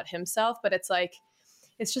lot about himself, but it's like,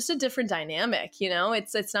 it's just a different dynamic, you know?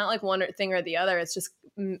 It's not like one thing or the other. It's just,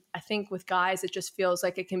 I think with guys, it just feels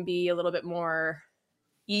like it can be a little bit more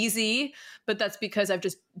easy, but that's because I've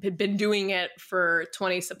just been doing it for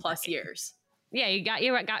 20 plus years. Yeah, you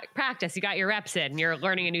got practice, you got your reps in, you're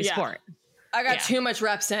learning a new sport. I got too much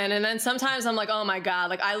reps in. And then sometimes I'm like, oh my God,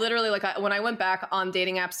 like I literally, like when I went back on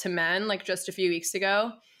dating apps to men, like just a few weeks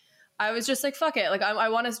ago, I was just like, fuck it. Like I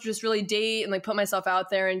want to just really date and like put myself out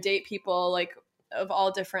there and date people like of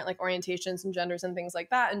all different like orientations and genders and things like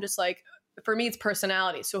that. And just like, for me, it's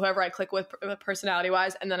personality. So whoever I click with personality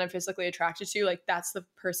wise, and then I'm physically attracted to, like that's the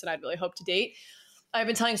person I'd really hope to date. I've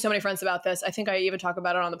been telling so many friends about this. I think I even talk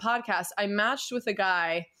about it on the podcast. I matched with a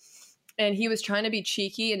guy and he was trying to be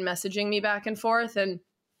cheeky and messaging me back and forth. And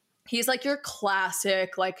he's like your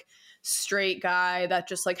classic, like straight guy that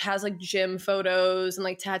just like has like gym photos and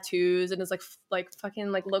like tattoos and is like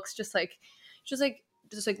fucking like looks just like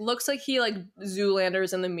looks like he like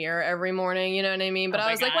Zoolanders in the mirror every morning. You know what I mean? But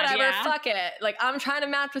I was like, whatever, fuck it. Like I'm trying to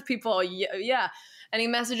match with people. Yeah. And he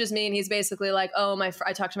messages me and he's basically like, oh,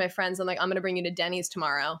 I talked to my friends and like, I'm going to bring you to Denny's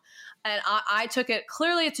tomorrow. And I took it,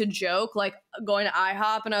 clearly it's a joke, like going to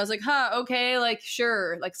IHOP. And I was like, okay, like,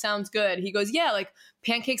 sure. Like, sounds good. He goes, yeah, like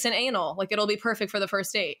pancakes and anal. Like, it'll be perfect for the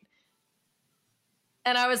first date.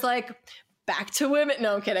 And I was like, back to women.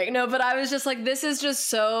 No, I'm kidding. No, but I was just like, this is just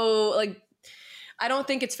so like, I don't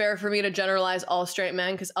think it's fair for me to generalize all straight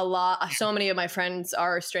men because so many of my friends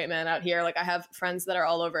are straight men out here. Like I have friends that are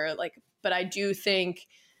all over, like, but I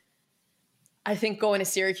think going to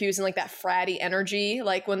Syracuse and like that fratty energy,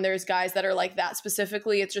 like when there's guys that are like that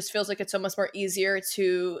specifically, it just feels like it's so much more easier it's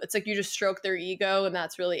like you just stroke their ego and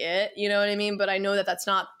that's really it. You know what I mean? But I know that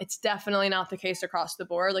it's definitely not the case across the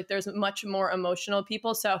board. Like there's much more emotional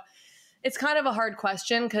people. So it's kind of a hard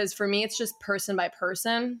question because for me, it's just person by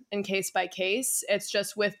person and case by case. It's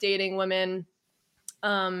just with dating women.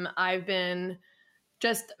 I've been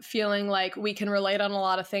just feeling like we can relate on a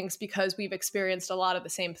lot of things because we've experienced a lot of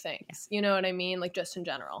the same things. You know what I mean? Like just in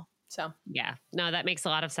general. So yeah, no, that makes a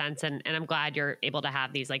lot of sense. And I'm glad you're able to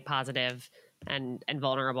have these like positive and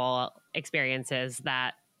vulnerable experiences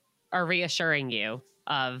that are reassuring you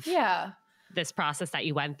of this process that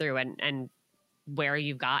you went through and where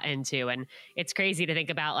you've gotten to. And it's crazy to think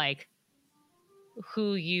about like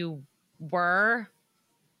who you were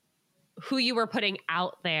putting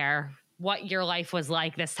out there, what your life was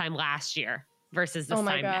like this time last year versus this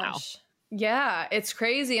time now. Yeah, it's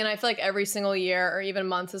crazy. And I feel like every single year or even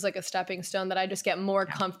month is like a stepping stone that I just get more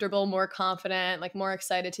comfortable, more confident, like more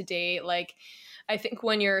excited to date. Like I think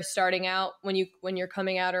when you're starting out, when you're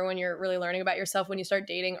coming out or when you're really learning about yourself, when you start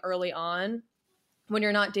dating early on, when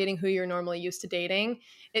you're not dating who you're normally used to dating,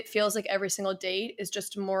 it feels like every single date is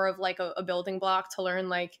just more of like a building block to learn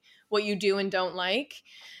like what you do and don't like.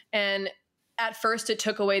 And at first it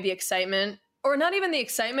took away the excitement, or not even the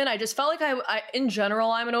excitement. I just felt like I in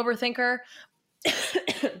general, I'm an overthinker.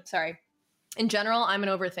 Sorry. In general, I'm an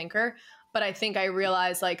overthinker, but I think I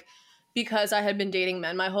realized like, because I had been dating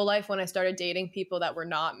men my whole life, when I started dating people that were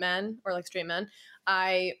not men or like straight men,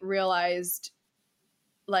 I realized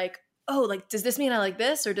like, oh, like, does this mean I like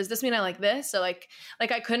this? Or does this mean I like this? So like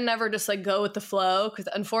I could never just like go with the flow. Cause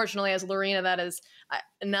unfortunately as Lorena, that is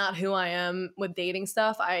not who I am with dating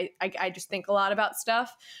stuff. I just think a lot about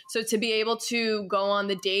stuff. So to be able to go on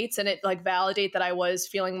the dates and it like validate that I was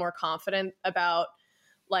feeling more confident about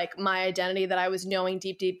like my identity that I was knowing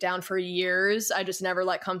deep down for years, I just never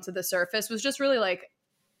let come to the surface, was just really like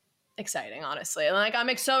exciting, honestly. And like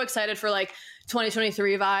I'm so excited for like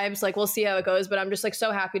 2023 vibes. Like we'll see how it goes, but I'm just like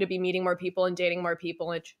so happy to be meeting more people and dating more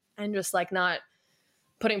people and just like not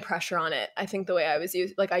putting pressure on it. I think the way I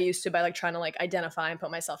used to by like trying to like identify and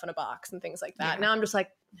put myself in a box and things like that. Yeah. Now I'm just like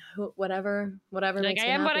whatever like makes I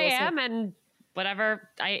me am happy, what I am, and whatever.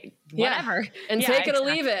 And take it or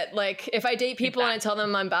leave it. Like if I date people and I tell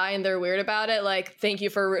them I'm bi and they're weird about it, like thank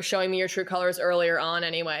you for showing me your true colors earlier on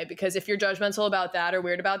anyway, because if you're judgmental about that or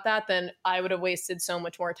weird about that, then I would have wasted so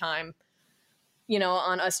much more time, you know,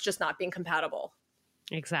 on us just not being compatible.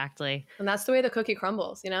 Exactly. And that's the way the cookie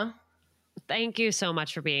crumbles, you know? Thank you so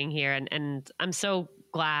much for being here. And I'm so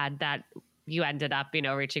glad that you ended up, you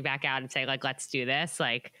know, reaching back out and saying like, let's do this.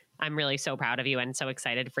 Like, I'm really so proud of you and so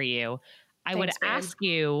excited for you. I would ask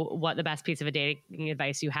you what the best piece of dating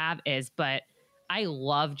advice you have is, but I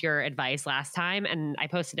loved your advice last time and I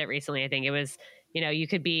posted it recently. I think it was, you know, you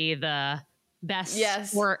could be the best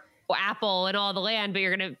or apple in all the land, but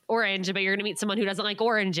you're going to meet someone who doesn't like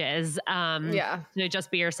oranges. So just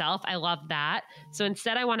be yourself. I love that. So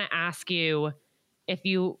instead I want to ask you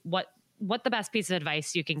what the best piece of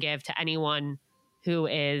advice you can give to anyone who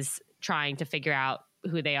is trying to figure out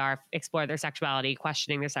who they are, explore their sexuality,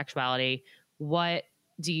 questioning their sexuality. What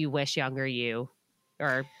do you wish younger you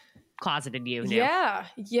or closeted you knew?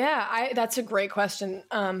 Yeah. That's a great question.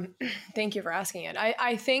 Thank you for asking it.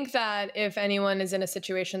 I think that if anyone is in a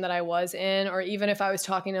situation that I was in, or even if I was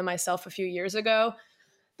talking to myself a few years ago,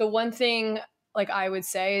 the one thing like I would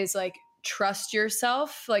say is like, trust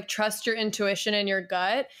yourself, like trust your intuition and your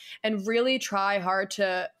gut, and really try hard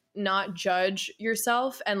to not judge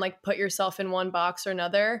yourself and like put yourself in one box or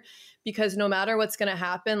another, because no matter what's going to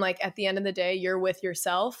happen, like at the end of the day, you're with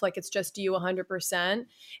yourself. Like it's just you 100%,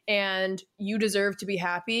 and you deserve to be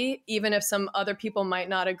happy, even if some other people might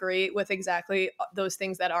not agree with exactly those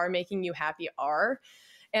things that are making you happy are.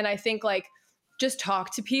 And I think like just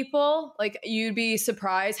talk to people. Like you'd be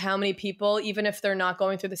surprised how many people, even if they're not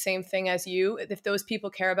going through the same thing as you, if those people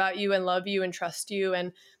care about you and love you and trust you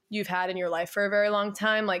and you've had in your life for a very long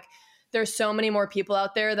time, like there's so many more people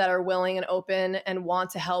out there that are willing and open and want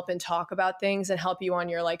to help and talk about things and help you on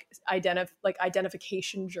your like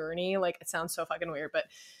identification journey. Like it sounds so fucking weird, but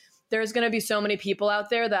there's going to be so many people out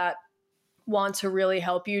there that want to really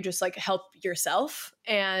help you, just like help yourself.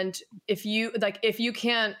 And if you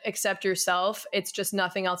can't accept yourself, it's just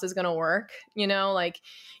nothing else is going to work. You know, like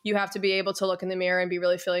you have to be able to look in the mirror and be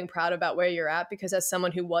really feeling proud about where you're at, because as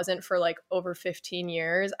someone who wasn't for like over 15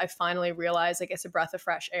 years, I finally realized like it's a breath of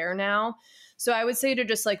fresh air now. So I would say to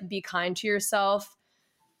just like be kind to yourself,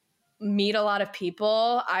 meet a lot of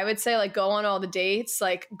people. I would say like go on all the dates,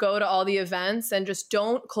 like go to all the events, and just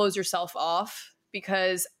don't close yourself off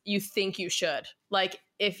because you think you should. Like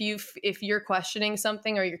if you're questioning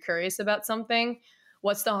something or you're curious about something,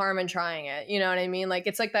 what's the harm in trying it? You know what I mean? Like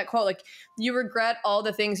it's like that quote, like you regret all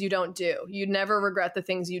the things you don't do. You never regret the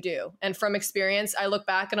things you do. And from experience, I look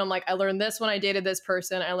back and I'm like, I learned this when I dated this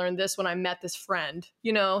person. I learned this when I met this friend,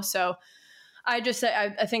 you know? So I just say,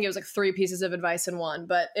 I think it was like 3 pieces of advice in one,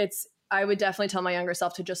 but I would definitely tell my younger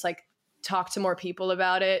self to just like talk to more people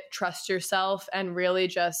about it, trust yourself, and really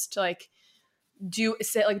just like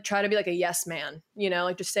try to be like a yes man, you know,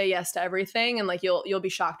 like just say yes to everything, and like you'll be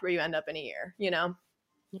shocked where you end up in a year, you know?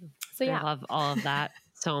 So yeah. I love all of that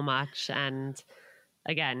so much. And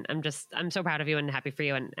again, I'm so proud of you and happy for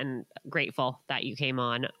you and grateful that you came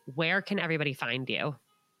on. Where can everybody find you?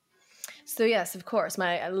 So yes, of course,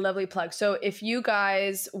 my lovely plug. So if you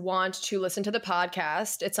guys want to listen to the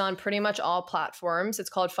podcast, it's on pretty much all platforms. It's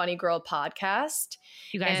called Funny Girl Podcast.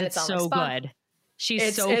 You guys, it's so good.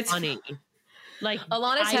 She's so funny. Like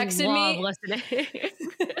Alana texted me.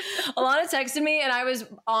 Alana texted me, and I was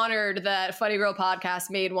honored that Funny Girl Podcast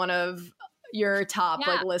made one of your top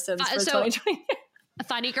like listens for 2020.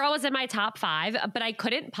 Funny Girl was in my top 5, but I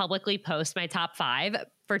couldn't publicly post my top 5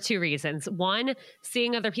 for 2 reasons. One,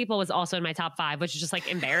 seeing other people was also in my top 5, which is just like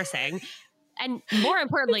embarrassing. And more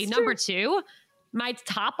importantly, number 2, my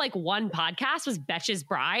top like 1 podcast was Betches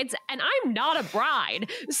Brides, and I'm not a bride.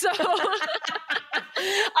 So I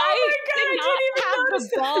did not have the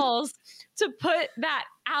balls to put that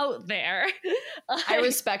out there. I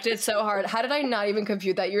respect it so hard. How did I not even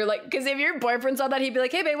compute that? You're like, because if your boyfriend saw that, he'd be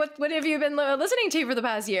like, hey babe, what have you been listening to for the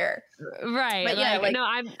past year? Right. But yeah, no,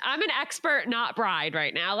 I'm an expert, not bride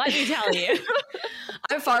right now. Let me tell you.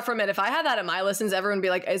 I'm far from it. If I had that at my listens, everyone would be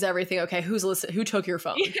like, is everything okay? Who took your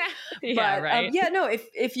phone? Yeah, right. No,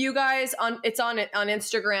 if you guys it's on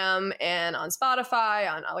Instagram and on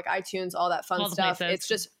Spotify, on like iTunes, all that fun stuff. Places. It's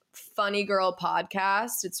just Funny Girl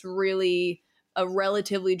Podcast. It's really a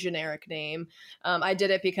relatively generic name. I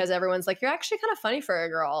did it because everyone's like, you're actually kind of funny for a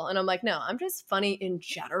girl. And I'm like, no, I'm just funny in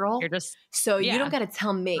general. You're just, you don't got to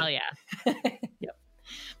tell me. Oh yeah. Yep.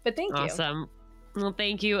 But thank you. Awesome. Well,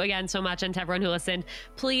 thank you again so much. And to everyone who listened,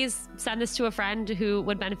 please send this to a friend who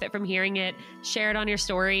would benefit from hearing it. Share it on your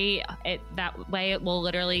story. That way it will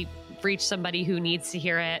literally reach somebody who needs to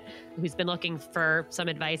hear it, who's been looking for some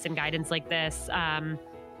advice and guidance like this. And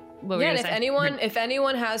if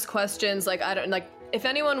anyone has questions, like if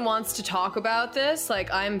anyone wants to talk about this,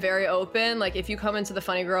 like I'm very open. Like if you come into the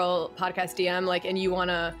Funny Girl Podcast DM, like, and you want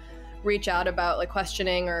to reach out about like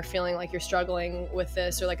questioning or feeling like you're struggling with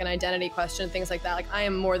this, or like an identity question, things like that, like I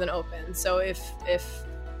am more than open. So if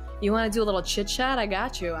you want to do a little chit chat, I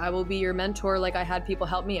got you. I will be your mentor. Like I had people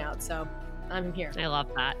help me out. So I'm here. I love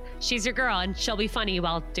that. She's your girl and she'll be funny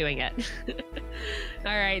while doing it.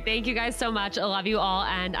 All right. Thank you guys so much. I love you all.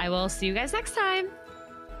 And I will see you guys next time.